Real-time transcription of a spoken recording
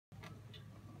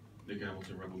Nick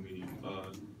Hamilton, Rebel Media.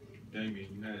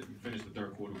 Damian, you finished the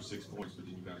third quarter with 6 points, but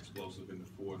then you got explosive in the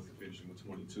fourth, finishing with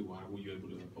 22. How were you able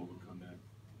to overcome that?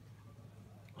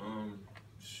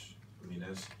 I mean,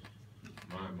 that's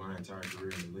my entire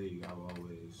career in the league. I've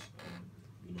always,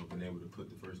 been able to put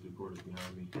the first 3 quarters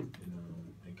behind me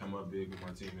and come up big when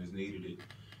my team has needed it.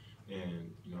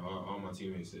 And all my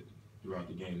teammates throughout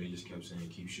the game, they just kept saying,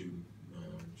 keep shooting,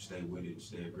 stay with it,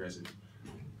 stay aggressive,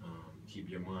 keep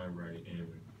your mind right. And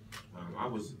I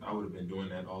would have been doing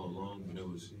that all along, but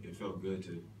it felt good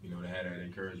to to have that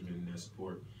encouragement and that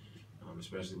support,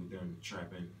 especially with them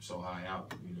trapping so high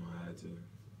out. I had to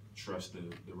trust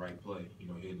the right play,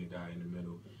 hitting the guy in the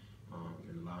middle,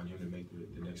 and allowing him to make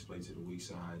the next play to the weak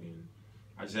side. And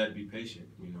I just had to be patient.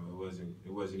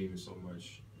 It wasn't even so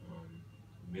much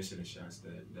missing the shots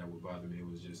that would bother me. It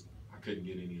was just I couldn't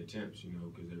get any attempts,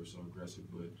 because they were so aggressive.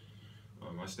 But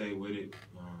I stayed with it,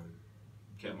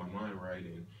 kept my mind right,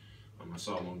 and I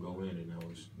saw one go in, and that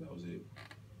was it.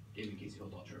 David Casey,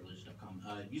 Trailblazers.com.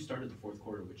 You started the fourth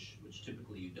quarter, which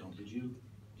typically you don't.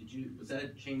 Was that a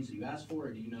change that you asked for,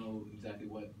 or do you know exactly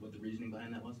what the reasoning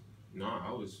behind that was? No,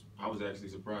 I was actually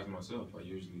surprised myself. I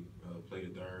usually play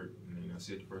the third, and then I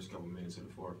sit the first couple minutes of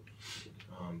the fourth.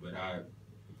 But I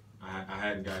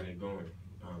hadn't gotten it going,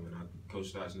 and Coach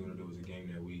Stotts knew that it was a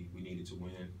game that we needed to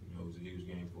win. It was a huge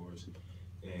game for us,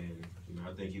 and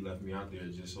I think he left me out there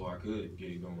just so I could get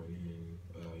it going.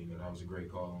 And that was a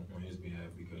great call on his behalf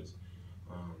because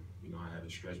I had a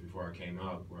stretch before I came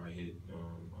out where I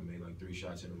made like 3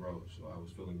 shots in a row, so I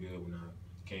was feeling good when I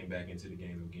came back into the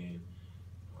game again.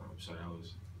 So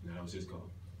that was his call.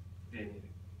 Damian,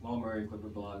 Long Murray, Clipper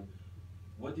blog.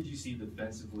 What did you see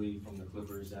defensively from the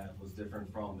Clippers that was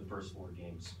different from the first 4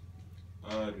 games?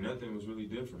 Nothing was really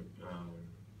different.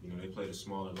 They played a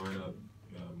smaller lineup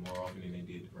more often than they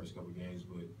did the first couple games,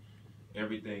 but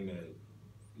everything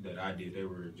that I did, they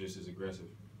were just as aggressive.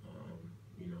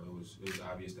 It was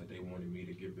obvious that they wanted me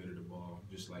to get rid of the ball,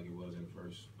 just like it was in the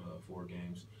first 4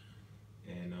 games.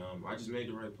 And I just made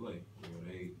the right play.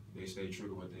 They stayed true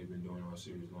to what they've been doing all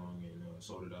series long, and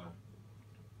so did I.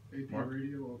 AP Mark?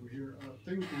 Radio over here.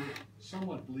 Things were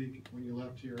somewhat bleak when you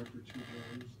left here after 2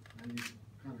 games, and you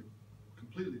kind of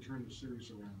completely turned the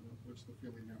series around. What's the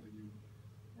feeling now that you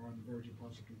are on the verge of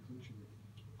possibly clinching it?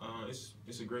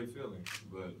 It's a great feeling,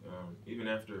 but even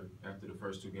after the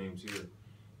first 2 games here,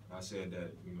 I said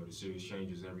that the series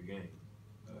changes every game.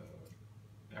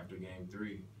 After game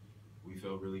 3, we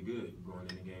felt really good going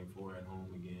into game 4 at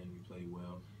home again. We played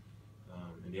well,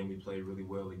 and then we played really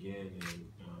well again. And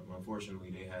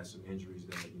unfortunately, they had some injuries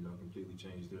that completely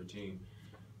changed their team.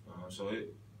 So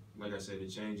like I said, it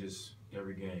changes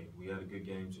every game. We had a good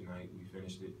game tonight. We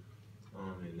finished it,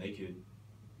 and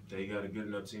they got a good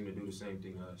enough team to do the same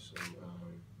thing to us.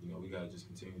 So we got to just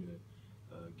continue to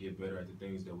get better at the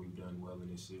things that we've done well in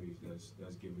this series.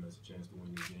 That's given us a chance to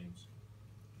win these games.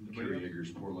 Kerry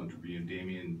Eggers, Portland Tribune.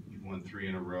 Damian, you won 3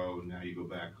 in a row. Now you go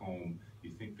back home. Do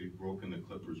you think they've broken the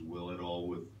Clippers' will at all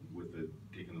with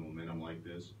taking the momentum like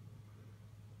this?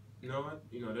 No,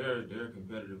 they're a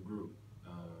competitive group.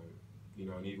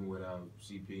 And even without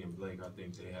CP and Blake, I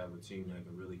think they have a team that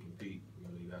can really compete.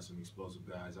 They got some explosive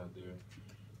guys out there.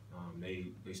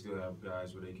 They still have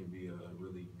guys where they can be a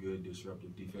really good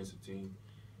disruptive defensive team.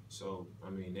 So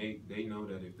they know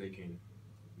that if they can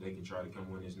try to come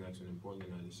win this next one in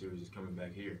Portland, that the series is coming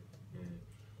back here. And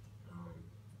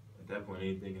at that point,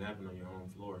 anything can happen on your home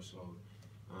floor. So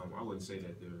I wouldn't say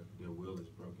that their will is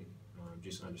broken.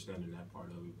 Just understanding that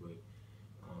part of it, but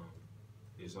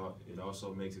it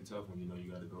also makes it tough when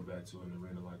you got to go back to an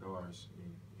arena like ours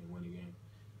and win a game.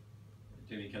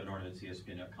 Damian, Kevin Arnett,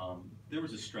 ESPN.com. There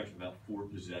was a stretch of about 4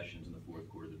 possessions in the fourth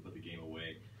quarter that put the game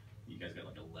away. You guys got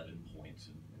like 11 points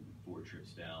and 4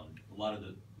 trips down. A lot of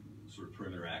the sort of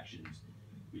perimeter actions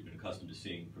we've been accustomed to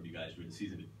seeing from you guys during the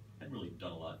season haven't really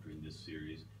done a lot during this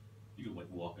series. You can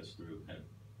walk us through kind of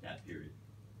that period.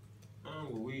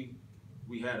 Well, we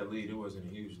had a lead. It wasn't a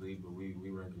huge lead, but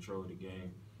we were in control of the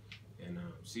game. And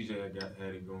CJ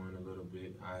had it going a little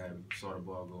bit. I saw the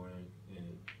ball go in,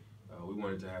 and we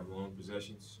wanted to have long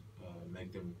possessions,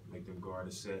 make them guard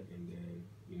a set, and then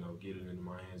get it into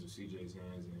my hands or CJ's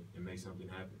hands and make something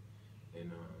happen.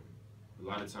 And a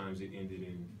lot of times it ended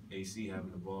in AC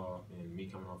having the ball and me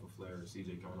coming off a flare, or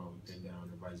CJ coming off a pin down,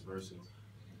 or vice versa.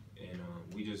 And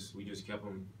we just kept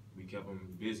them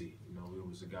busy. It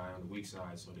was a guy on the weak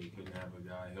side, so they couldn't have a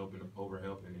guy over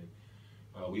helping. And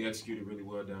we executed really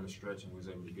well down the stretch and was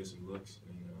able to get some looks,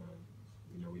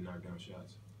 and we knocked down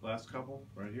shots. Last couple,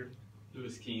 right here.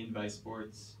 Louis Keene, Vice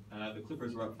Sports. The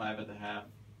Clippers were up 5 at the half.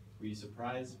 Were you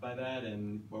surprised by that,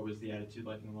 and what was the attitude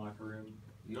like in the locker room?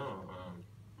 No,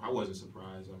 I wasn't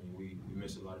surprised. I mean, we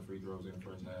missed a lot of free throws in the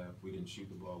first half. We didn't shoot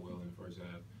the ball well in the first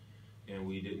half, and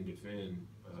we didn't defend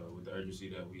with the urgency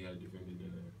that we had defended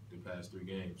in the past 3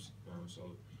 games.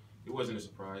 So it wasn't a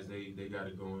surprise. They got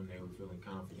it going. They were feeling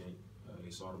confident. They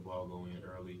saw the ball go in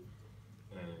early,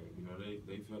 and you know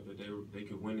they felt that they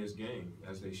could win this game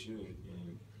as they should.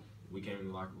 And we came in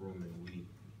the locker room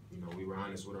and we were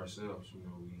honest with ourselves. You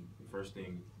know, the first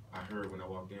thing I heard when I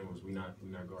walked in was we not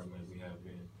guarding like we have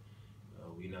been.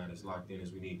 We not as locked in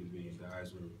as we need to be, and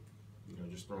guys were,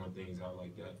 just throwing things out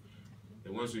like that.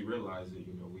 And once we realized it,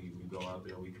 we go out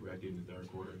there, we corrected in the third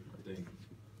quarter. I think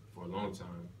for a long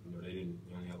time, they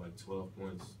only had like 12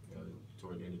 points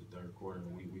toward the end of the third quarter,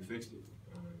 and we fixed it.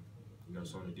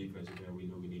 So on the defensive end, we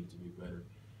knew we needed to be better,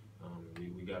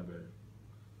 and we got better.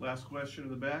 Last question in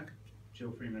the back.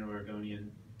 Joe Freeman,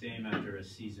 Oregonian. Dame, after a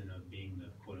season of being the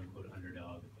quote-unquote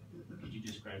underdog, could you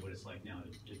describe what it's like now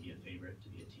to be a favorite, to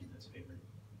be a team that's favored?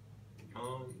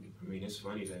 I mean, it's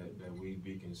funny that we'd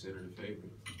be considered a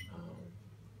favorite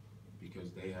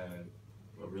because they had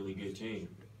a really good team.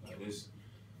 This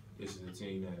is a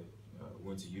team that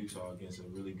went to Utah against a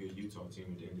really good Utah team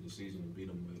at the end of the season and beat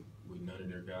them with none of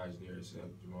their guys there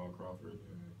except Jamal Crawford.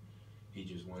 He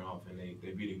just went off, and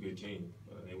they beat a good team.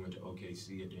 They went to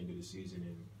OKC at the end of the season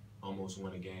and almost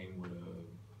won a game with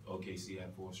OKC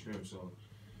at full strength. So,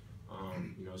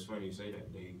 it's funny you say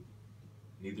that.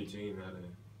 Neither team had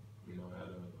an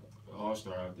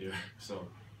all-star out there. So,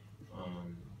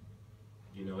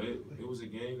 it was a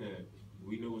game that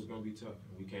we knew was going to be tough.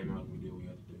 And we came out and we did what we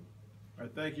had to do. All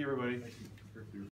right, thank you, everybody.